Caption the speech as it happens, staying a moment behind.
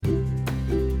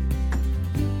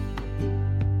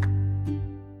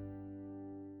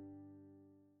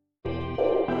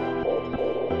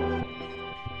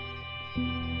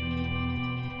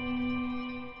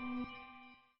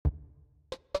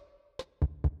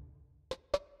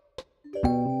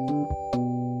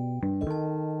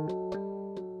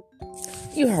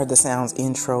You heard the sounds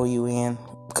intro you in.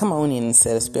 Come on in and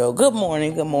set a spell. Good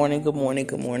morning, good morning, good morning,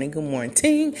 good morning, good morning,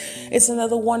 team. It's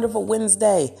another wonderful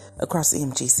Wednesday across the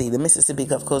MGC, the Mississippi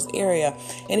Gulf Coast area.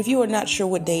 And if you are not sure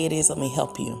what day it is, let me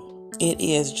help you. It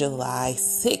is July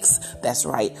 6th. That's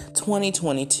right,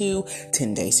 2022,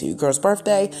 10 days to your girl's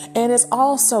birthday. And it's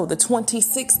also the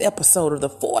 26th episode of the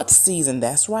 4th season.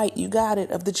 That's right, you got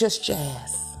it, of the Just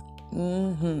Jazz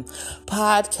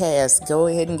podcast. Go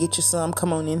ahead and get you some.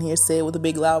 Come on in here, say it with a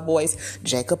big loud voice.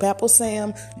 Jacob Apple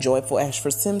Sam, Joyful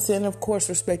Ashford Simpson, of course,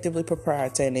 respectively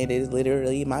proprietor, and it is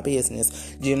literally my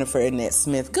business, Jennifer Annette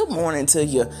Smith. Good morning to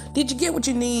you. Did you get what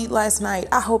you need last night?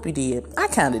 I hope you did. I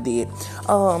kind of did.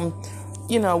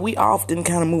 We often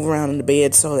kind of move around in the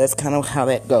bed, so that's kind of how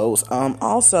that goes.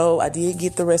 Also, I did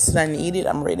get the rest that I needed.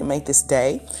 I'm ready to make this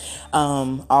day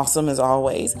awesome as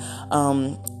always.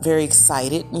 Very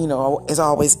excited, as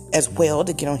always, as well,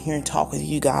 to get on here and talk with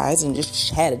you guys and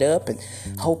just chat it up, and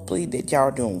hopefully that y'all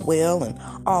are doing well and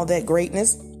all that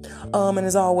greatness. And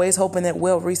as always, hoping that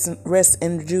recent rest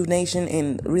and rejuvenation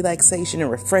and relaxation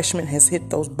and refreshment has hit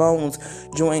those bones,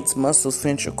 joints, muscles,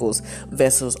 ventricles,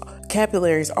 vessels,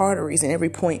 capillaries, arteries, and every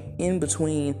point in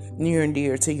between, near and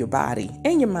dear to your body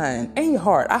and your mind and your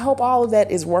heart. I hope all of that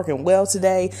is working well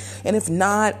today. And if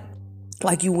not,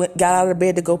 like you got out of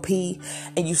bed to go pee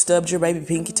and you stubbed your baby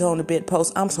pinky toe on the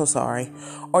bedpost, I'm so sorry.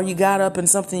 Or you got up and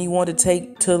something you wanted to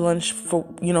take to lunch for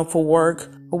work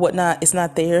or whatnot, it's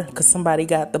not there because somebody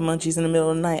got the munchies in the middle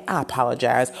of the night. I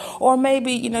apologize. Or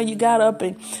maybe, you got up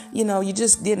and, you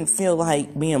just didn't feel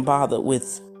like being bothered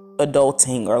with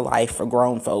adulting or life for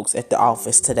grown folks at the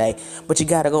office today, but you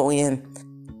got to go in.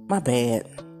 My bad.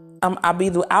 I'll be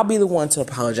the one to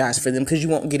apologize for them because you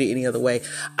won't get it any other way.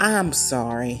 I'm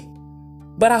sorry.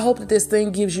 But I hope that this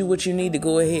thing gives you what you need to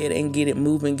go ahead and get it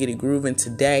moving, get it grooving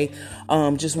today.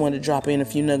 Just wanted to drop in a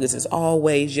few nuggets as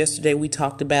always. Yesterday we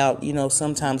talked about,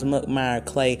 sometimes muck, mire,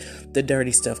 clay, the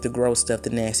dirty stuff, the gross stuff,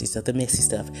 the nasty stuff, the messy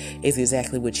stuff is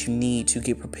exactly what you need to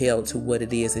get propelled to what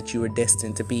it is that you are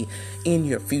destined to be in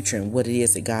your future and what it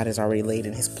is that God has already laid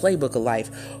in his playbook of life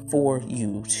for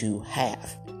you to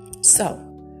have. So,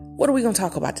 what are we going to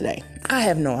talk about today? I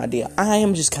have no idea. I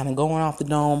am just kind of going off the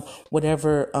dome,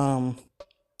 whatever,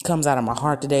 comes out of my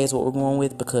heart today is what we're going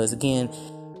with, because again,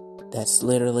 that's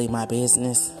literally my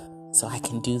business, so I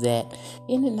can do that.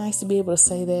 Isn't it nice to be able to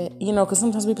say that? Because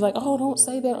sometimes people are like, oh, don't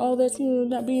say that, oh, that's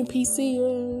not being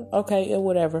PC, okay,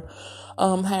 whatever.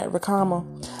 However,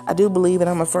 I do believe, and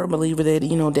I'm a firm believer that,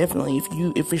 definitely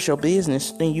if it's your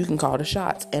business, then you can call the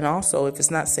shots. And also, if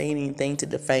it's not saying anything to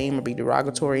defame or be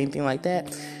derogatory or anything like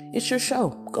that, it's your show.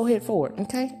 Go ahead forward,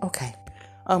 okay?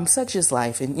 Such is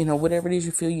life, and whatever it is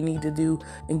you feel you need to do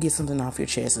and get something off your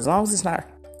chest, as long as it's not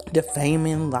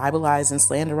defaming, libelizing,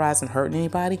 slanderizing, hurting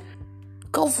anybody,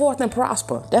 go forth and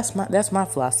prosper. That's my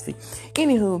philosophy.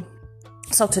 Anywho,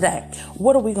 so today,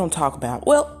 what are we going to talk about?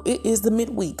 Well, it is the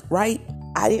midweek, right?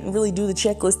 I didn't really do the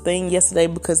checklist thing yesterday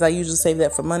because I usually save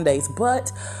that for Mondays,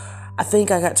 but I think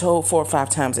I got told 4 or 5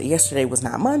 times that yesterday was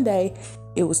not Monday.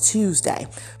 It was Tuesday.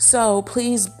 So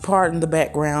please pardon the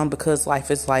background because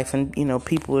life is life, and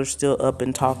people are still up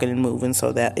and talking and moving.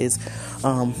 So that is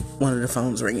one of the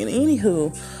phones ringing.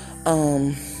 Anywho,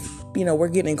 we're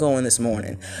getting it going this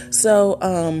morning. So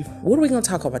what are we going to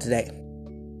talk about today?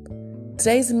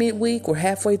 Today's the midweek. We're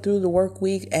halfway through the work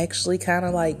week, actually kind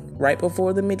of like right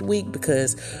before the midweek,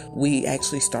 because we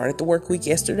actually started the work week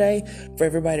yesterday for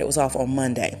everybody that was off on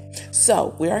Monday.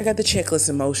 So we already got the checklist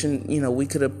in motion. We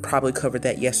could have probably covered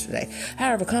that yesterday.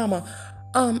 However,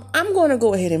 I'm going to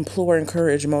go ahead and implore,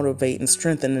 encourage, motivate, and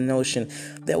strengthen the notion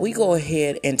that we go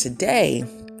ahead and today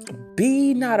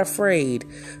be not afraid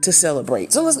to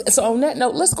celebrate. So on that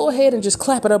note, let's go ahead and just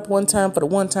clap it up one time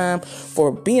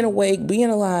for being awake, being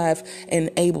alive, and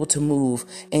able to move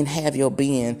and have your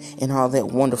being and all that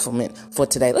wonderfulment for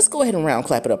today. Let's go ahead and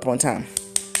clap it up one time.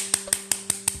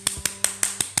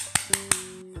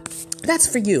 That's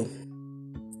for you.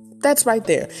 That's right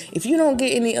there. If you don't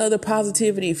get any other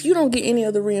positivity, if you don't get any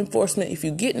other reinforcement, if you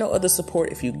get no other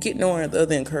support, if you get no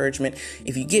other encouragement,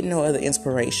 if you get no other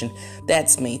inspiration,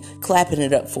 that's me clapping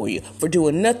it up for you for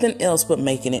doing nothing else but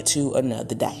making it to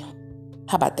another day.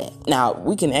 How about that? Now,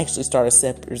 we can actually start a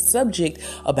separate subject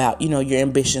about, your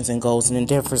ambitions and goals and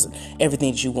endeavors, and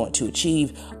everything that you want to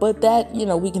achieve. But that,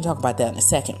 we can talk about that in a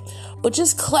second. But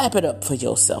just clap it up for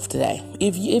yourself today.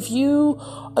 If you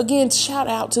again, shout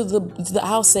out to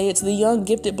the young,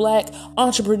 gifted Black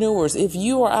entrepreneurs. If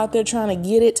you are out there trying to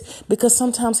get it, because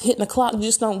sometimes hitting the clock, you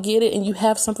just don't get it, and you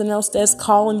have something else that's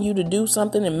calling you to do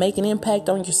something and make an impact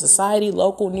on your society,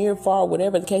 local, near, far,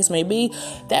 whatever the case may be,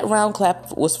 that round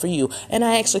clap was for you. And And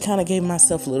I actually kind of gave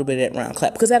myself a little bit of that round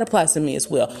clap because that applies to me as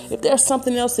well. If there's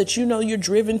something else that you know you're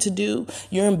driven to do,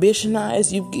 you're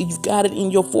ambitionized, you've got it in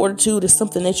your fortitude, it's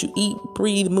something that you eat,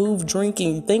 breathe, move, drink,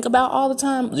 and you think about all the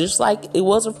time, just like it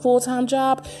was a full-time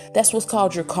job, that's what's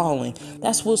called your calling.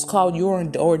 That's what's called your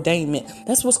ordainment.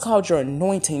 That's what's called your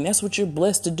anointing. That's what you're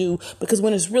blessed to do, because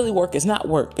when it's really work, it's not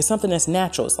work. It's something that's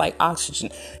natural. It's like oxygen.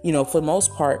 For the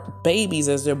most part, babies,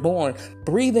 as they're born,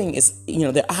 breathing is,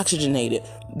 they're oxygenated.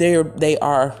 They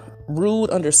are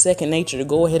ruled under second nature to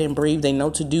go ahead and breathe. They know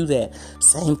to do that.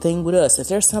 Same thing with us. If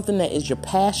there's something that is your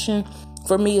passion,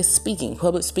 for me, it's speaking,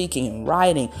 public speaking and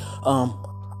writing. I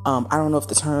don't know if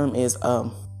the term is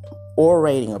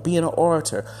orating or being an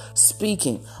orator,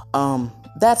 speaking.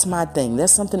 That's my thing.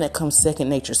 That's something that comes second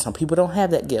nature. Some people don't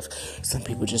have that gift. Some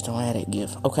people just don't have that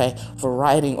gift, okay, for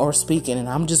writing or speaking. And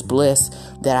I'm just blessed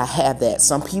that I have that.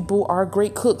 Some people are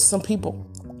great cooks. Some people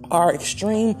are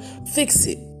extreme fix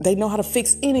it. They know how to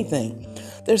fix anything.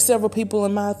 There's several people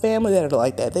in my family that are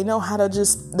like that. They know how to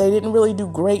they didn't really do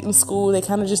great in school. They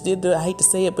kind of just did I hate to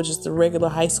say it, but just the regular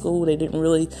high school. They didn't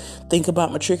really think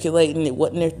about matriculating. It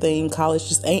wasn't their thing. College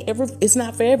just it's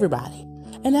not for everybody.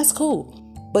 And that's cool.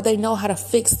 But they know how to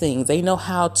fix things. They know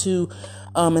how to,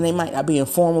 and they might not be in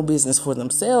formal business for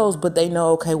themselves, but they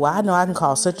know, okay, well, I know I can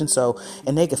call such and so,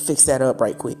 and they can fix that up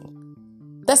right quick.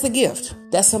 That's a gift.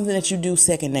 That's something that you do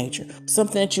second nature.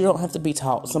 Something that you don't have to be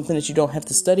taught. Something that you don't have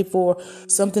to study for.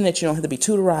 Something that you don't have to be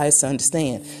tutorized to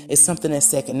understand. It's something that's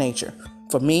second nature.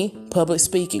 For me, public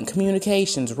speaking,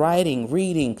 communications, writing,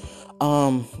 reading,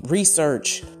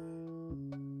 research.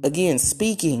 Again,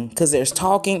 speaking, because there's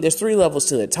talking. There's 3 levels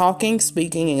to it. Talking,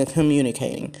 speaking, and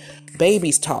communicating.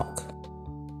 Babies talk.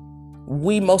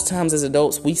 We, most times as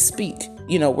adults, we speak.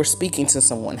 We're speaking to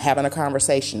someone, having a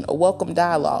conversation, a welcome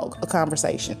dialogue, a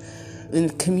conversation. Then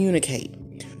communicate.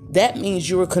 That means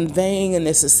you're conveying a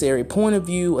necessary point of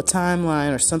view, a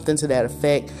timeline, or something to that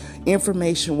effect.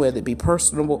 Information, whether it be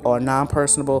personable or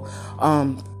non-personable,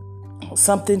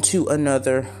 something to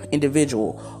another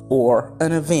individual or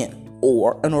an event,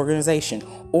 or an organization,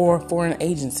 or for an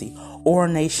agency, or a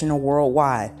nation, or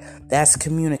worldwide. That's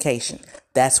communication.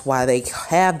 That's why they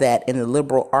have that in the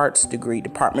liberal arts degree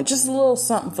department. Just a little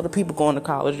something for the people going to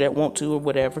college that want to or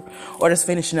whatever, or just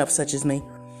finishing up such as me.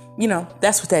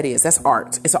 That's what that is. That's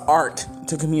art. It's an art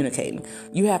to communicating.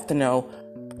 You have to know,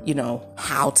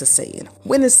 how to say it,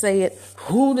 when to say it,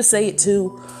 who to say it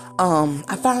to.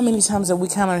 I find many times that we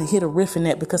kind of hit a riff in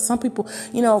that because some people,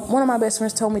 one of my best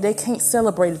friends told me they can't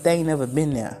celebrate if they ain't never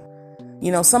been there.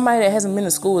 Somebody that hasn't been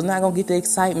to school is not going to get the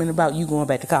excitement about you going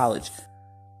back to college.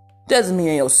 Doesn't mean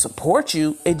they'll support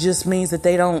you. It just means that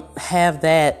they don't have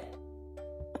that.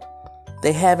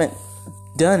 They haven't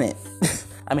done it.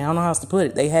 I don't know how else to put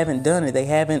it. They haven't done it. They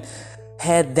haven't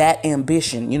had that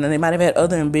ambition. They might have had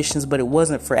other ambitions, but it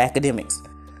wasn't for academics.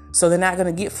 So they're not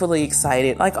going to get fully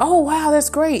excited. Like, oh, wow, that's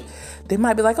great. They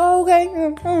might be like, oh, okay.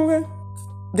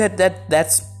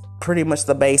 That's pretty much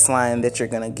the baseline that you're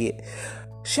going to get.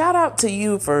 Shout out to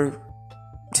you for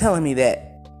telling me that.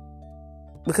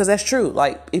 Because that's true.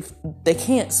 Like, if they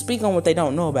can't speak on what they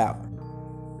don't know about.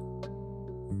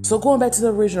 So going back to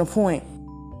the original point,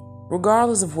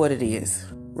 regardless of what it is,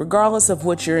 regardless of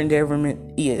what your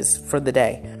endeavorment is for the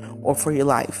day or for your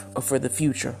life or for the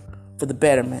future, for the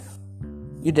betterment,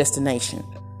 your destination,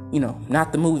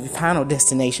 not the movie Final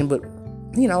Destination, but,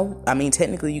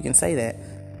 technically you can say that,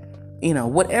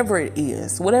 whatever it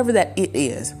is, whatever that it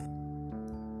is,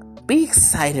 be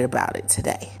excited about it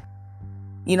today.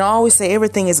 I always say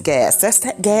everything is gas. That's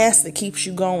that gas that keeps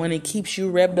you going. It keeps you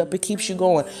revved up. It keeps you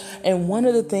going. And one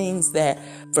of the things that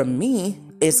for me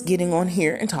is getting on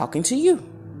here and talking to you,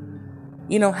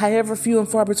 however few and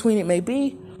far between it may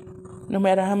be, no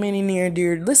matter how many near and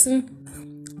dear listen,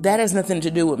 that has nothing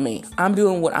to do with me. I'm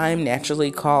doing what I am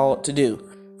naturally called to do,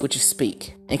 which is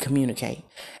speak and communicate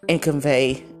and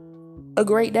convey a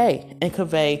great day and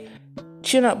convey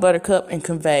chin up, buttercup, and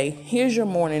convey, here's your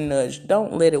morning nudge.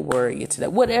 Don't let it worry you today.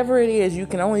 Whatever it is, you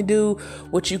can only do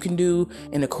what you can do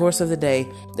in the course of the day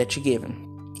that you're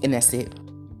given. And that's it.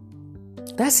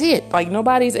 That's it. Like,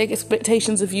 nobody's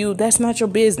expectations of you, that's not your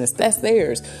business. That's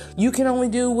theirs. You can only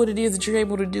do what it is that you're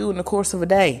able to do in the course of a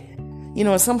day.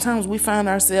 And sometimes we find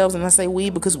ourselves, and I say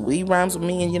we because we rhymes with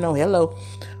me and, hello.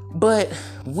 But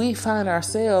we find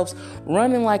ourselves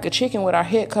running like a chicken with our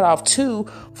head cut off too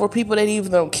for people that either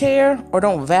don't care or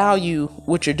don't value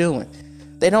what you're doing.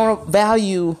 They don't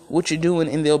value what you're doing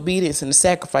in the obedience and the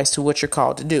sacrifice to what you're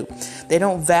called to do. They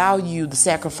don't value the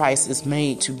sacrifices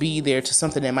made to be there to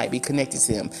something that might be connected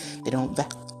to them.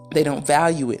 They don't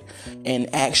value it.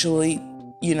 And actually,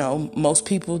 most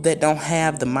people that don't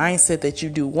have the mindset that you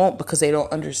do won't, because they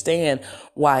don't understand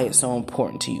why it's so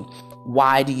important to you.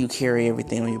 Why do you carry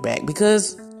everything on your back?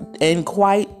 Because, and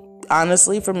quite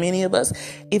honestly, for many of us,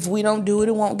 if we don't do it,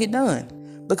 it won't get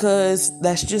done, because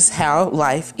that's just how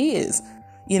life is.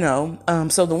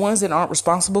 So the ones that aren't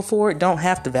responsible for it don't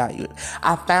have to value it.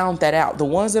 I found that out. The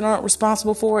ones that aren't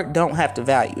responsible for it don't have to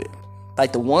value it.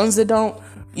 Like the ones that don't,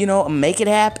 make it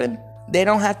happen, they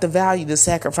don't have to value the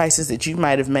sacrifices that you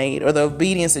might have made or the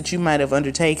obedience that you might have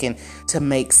undertaken to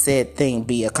make said thing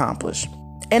be accomplished.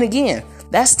 And again,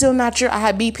 that's still not your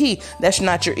IBP. That's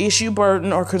not your issue,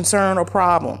 burden, or concern or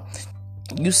problem.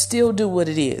 You still do what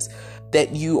it is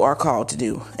that you are called to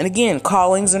do. And again,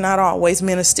 callings are not always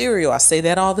ministerial. I say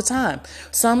that all the time.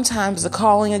 Sometimes the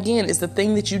calling, again, is the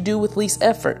thing that you do with least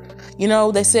effort.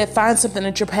 They said find something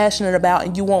that you're passionate about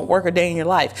and you won't work a day in your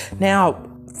life. Now,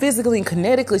 physically and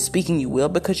kinetically speaking, you will,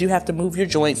 because you have to move your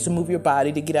joints, to move your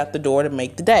body, to get out the door, to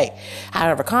make the day.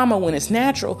 However, when it's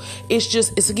natural,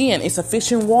 it's a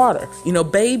fish in water.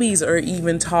 Babies are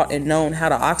even taught and known how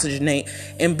to oxygenate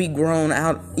and be grown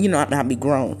out, not be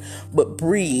grown, but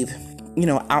breathe,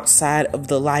 outside of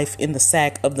the life in the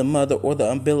sac of the mother or the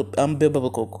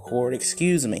umbilical cord,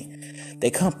 They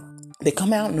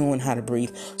come out knowing how to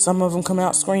breathe. Some of them come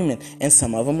out screaming, and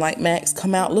some of them, like Max,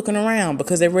 come out looking around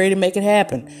because they're ready to make it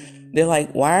happen. They're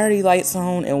like, why are these lights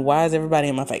on and why is everybody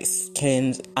in my face?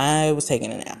 I was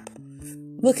taking a nap.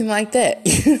 Looking like that.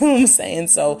 You know what I'm saying?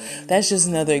 So that's just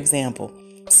another example.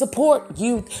 Support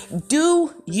you.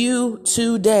 Do you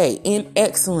today in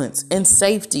excellence, in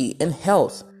safety, in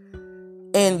health.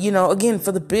 And, again,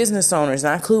 for the business owners,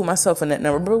 and I include myself in that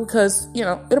number, but because,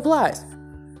 it applies.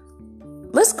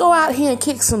 Let's go out here and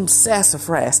kick some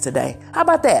sassafras today. How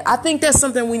about that? I think that's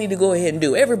something we need to go ahead and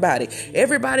do. Everybody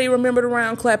remember the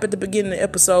round clap at the beginning of the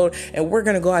episode, and we're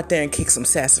going to go out there and kick some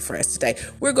sassafras today.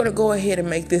 We're going to go ahead and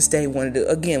make this day one of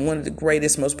the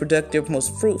greatest, most productive,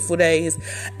 most fruitful days.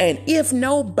 And if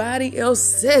nobody else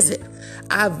says it,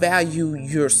 I value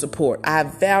your support. I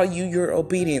value your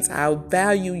obedience. I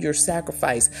value your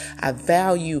sacrifice. I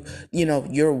value,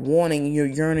 your wanting, your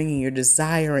yearning, and your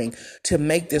desiring to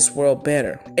make this world better.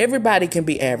 Everybody can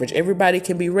be average. Everybody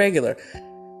can be regular.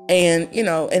 And,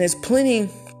 and it's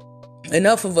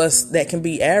enough of us that can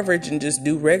be average and just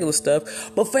do regular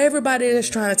stuff. But for everybody that's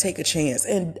trying to take a chance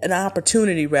and an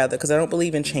opportunity, rather, because I don't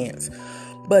believe in chance,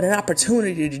 but an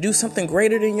opportunity to do something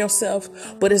greater than yourself,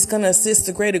 but it's going to assist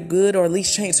the greater good or at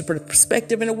least change the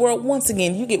perspective in the world. Once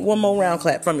again, you get one more round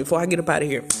clap from me before I get up out of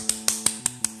here.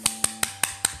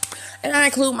 And I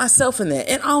include myself in that.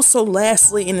 And also,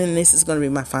 lastly, and then this is going to be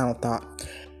my final thought.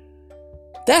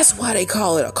 That's why they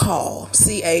call it a call.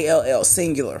 C-A-L-L,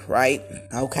 singular, right?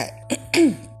 Okay.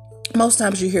 Most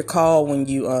times you hear call when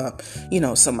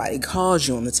somebody calls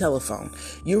you on the telephone.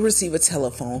 You receive a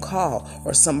telephone call,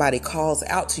 or somebody calls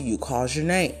out to you, calls your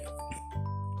name.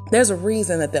 There's a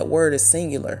reason that word is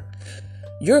singular.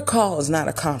 Your call is not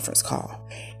a conference call.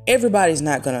 Everybody's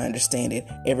not going to understand it.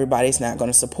 Everybody's not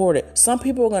going to support it. Some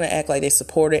people are going to act like they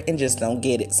support it and just don't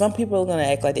get it. Some people are going to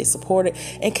act like they support it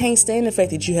and can't stand the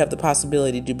fact that you have the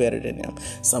possibility to do better than them.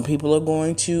 Some people are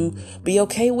going to be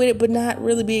okay with it, but not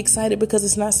really be excited because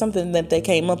it's not something that they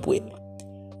came up with.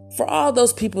 For all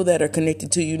those people that are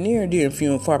connected to you near and dear and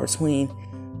few and far between,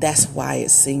 that's why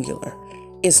it's singular.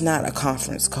 It's not a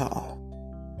conference call.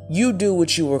 You do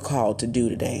what you were called to do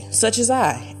today, such as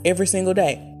I, every single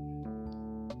day.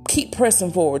 Keep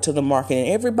pressing forward to the market. And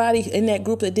everybody in that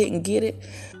group that didn't get it,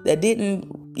 that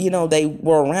didn't, they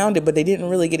were around it, but they didn't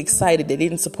really get excited. They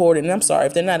didn't support it. And I'm sorry,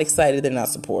 if they're not excited, they're not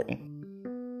supporting.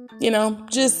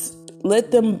 Just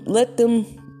let them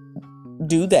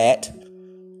do that.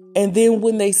 And then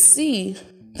when they see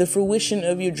the fruition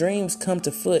of your dreams come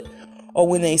to foot, or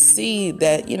when they see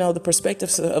that, the perspective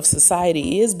of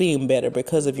society is being better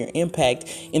because of your impact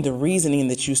in the reasoning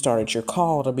that you started your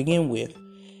call to begin with,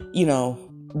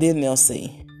 then they'll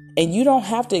see. And you don't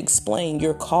have to explain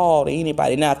your call to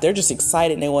anybody. Now, if they're just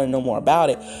excited and they want to know more about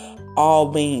it,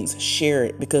 all means share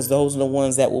it, because those are the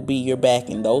ones that will be your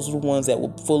backing. Those are the ones that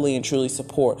will fully and truly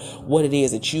support what it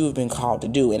is that you have been called to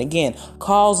do. And again,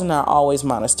 calls are not always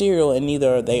ministerial, and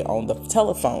neither are they on the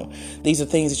telephone. These are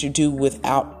things that you do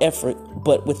without effort,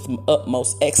 but with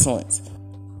utmost excellence.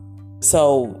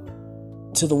 So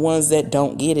to the ones that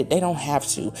don't get it, they don't have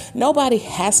to. Nobody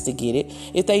has to get it.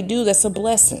 If they do, that's a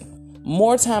blessing.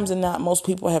 More times than not, most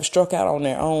people have struck out on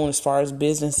their own as far as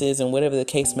businesses and whatever the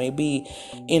case may be,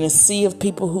 in a sea of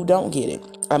people who don't get it.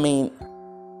 I mean,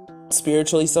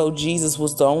 spiritually so, Jesus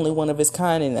was the only one of his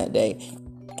kind in that day.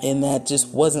 And that just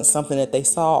wasn't something that they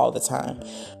saw all the time.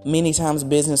 Many times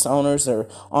business owners or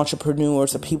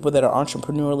entrepreneurs or people that are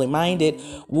entrepreneurially minded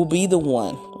will be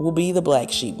the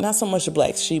black sheep. Not so much the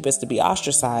black sheep as to be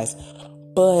ostracized,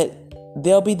 but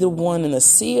they'll be the one in a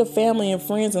sea of family and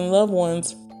friends and loved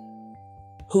ones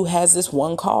who has this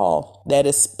one call that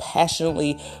is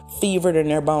passionately fevered in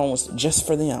their bones just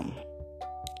for them.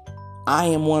 I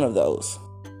am one of those.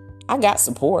 I got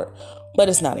support, but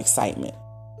it's not excitement.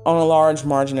 On a large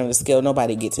margin of the scale,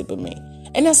 nobody gets it but me.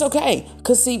 And that's okay.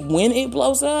 Because see, when it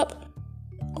blows up,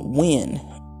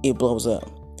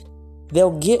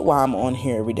 they'll get why I'm on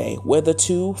here every day. Whether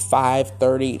 2, 5,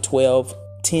 30, 12,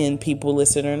 10 people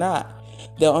listen or not.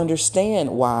 They'll understand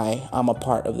why I'm a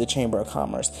part of the Chamber of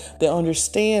Commerce. They'll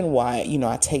understand why,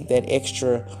 I take that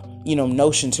extra,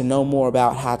 notion to know more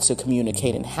about how to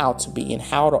communicate and how to be and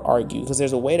how to argue. Because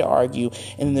there's a way to argue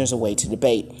and then there's a way to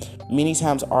debate. Many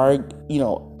times,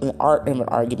 the art of an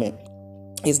argument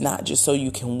is not just so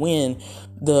you can win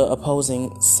the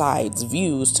opposing side's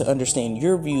views to understand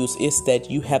your views. It's that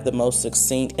you have the most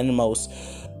succinct and the most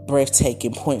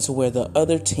breathtaking point to where the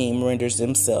other team renders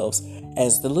themselves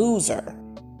as the loser.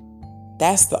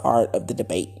 That's the art of the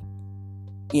debate.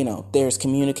 There's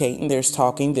communicating, there's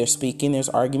talking, there's speaking, there's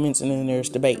arguments, and then there's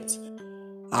debates.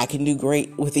 I can do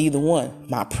great with either one.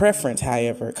 My preference,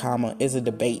 however, is a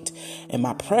debate. And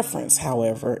my preference,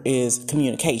 however, is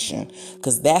communication,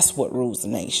 because that's what rules the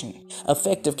nation.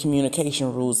 Effective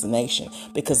communication rules the nation,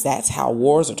 because that's how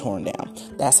wars are torn down.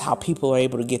 That's how people are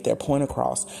able to get their point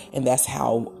across. And that's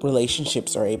how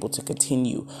relationships are able to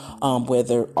continue,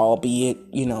 whether albeit,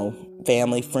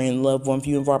 family, friend, loved one,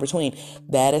 few and far between.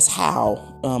 That is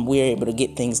how we're able to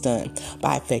get things done,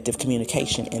 by effective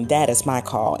communication. And that is my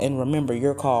call. And remember,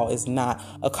 your call is not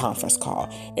a conference call.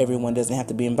 Everyone doesn't have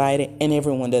to be invited and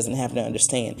everyone doesn't have to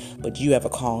understand, but you have a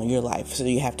call in your life, so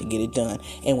you have to get it done.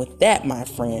 And with that, my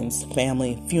friends,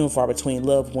 family, few and far between,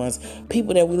 loved ones,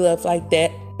 people that we love like that,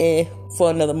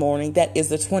 for another morning, that is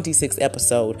the 26th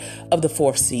episode of the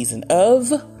 4th season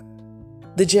of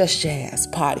the Just Jazz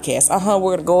podcast.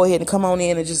 We're going to go ahead and come on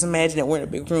in and just imagine that we're in a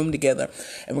big room together.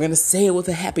 And we're going to say it with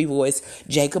a happy voice.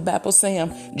 Jacob Apple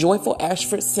Sam, Joyful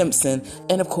Ashford Simpson,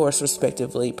 and of course,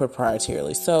 respectively,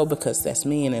 proprietarily so, because that's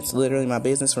me and it's literally my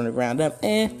business from the ground up.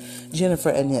 And Jennifer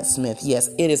Annette Smith. Yes,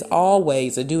 it is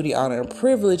always a duty, honor, a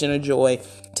privilege, and a joy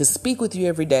to speak with you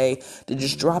every day, to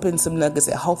just drop in some nuggets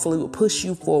that hopefully will push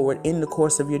you forward in the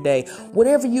course of your day.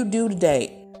 Whatever you do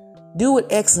today, do it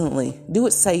excellently, do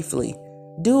it safely.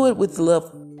 Do it with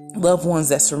loved ones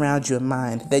that surround you in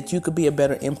mind, that you could be a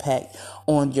better impact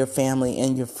on your family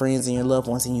and your friends and your loved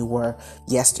ones than you were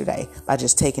yesterday by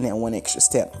just taking that one extra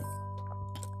step.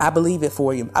 I believe it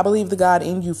for you. I believe the God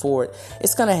in you for it.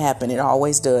 It's going to happen. It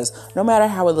always does, no matter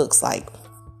how it looks like.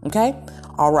 Okay?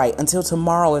 All right. Until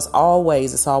tomorrow, it's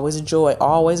always a joy,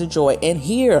 always a joy. And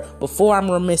here, before I'm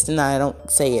remiss and I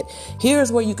don't say it,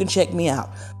 here's where you can check me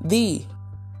out.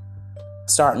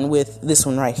 Starting with this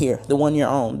one right here, the one you're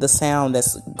on, the sound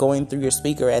that's going through your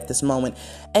speaker at this moment,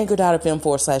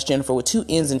 anchor.fm/Jennifer with 2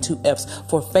 N's and 2 F's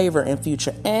for favor and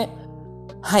future, and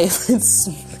hyphen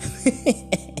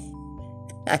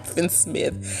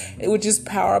Smith, which is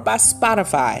powered by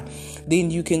Spotify. Then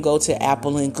you can go to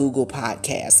Apple and Google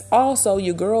Podcasts. Also,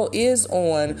 your girl is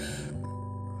on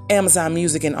Amazon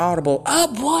Music and Audible.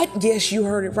 What? Yes, you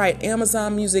heard it right.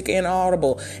 Amazon Music and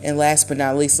Audible. And last but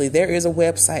not leastly, there is a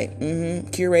website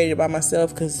curated by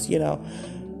myself because,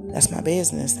 that's my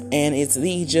business. And it's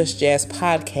the Just Jazz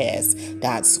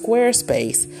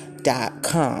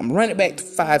Podcast.squarespace.com. Run it back to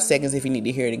 5 seconds if you need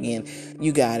to hear it again.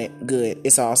 You got it. Good.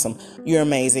 It's awesome. You're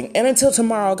amazing. And until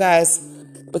tomorrow, guys,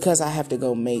 because I have to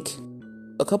go make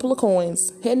a couple of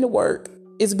coins, heading to work.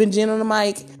 It's been Jen on the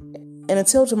mic. And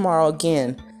until tomorrow,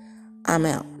 again, I'm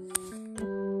out.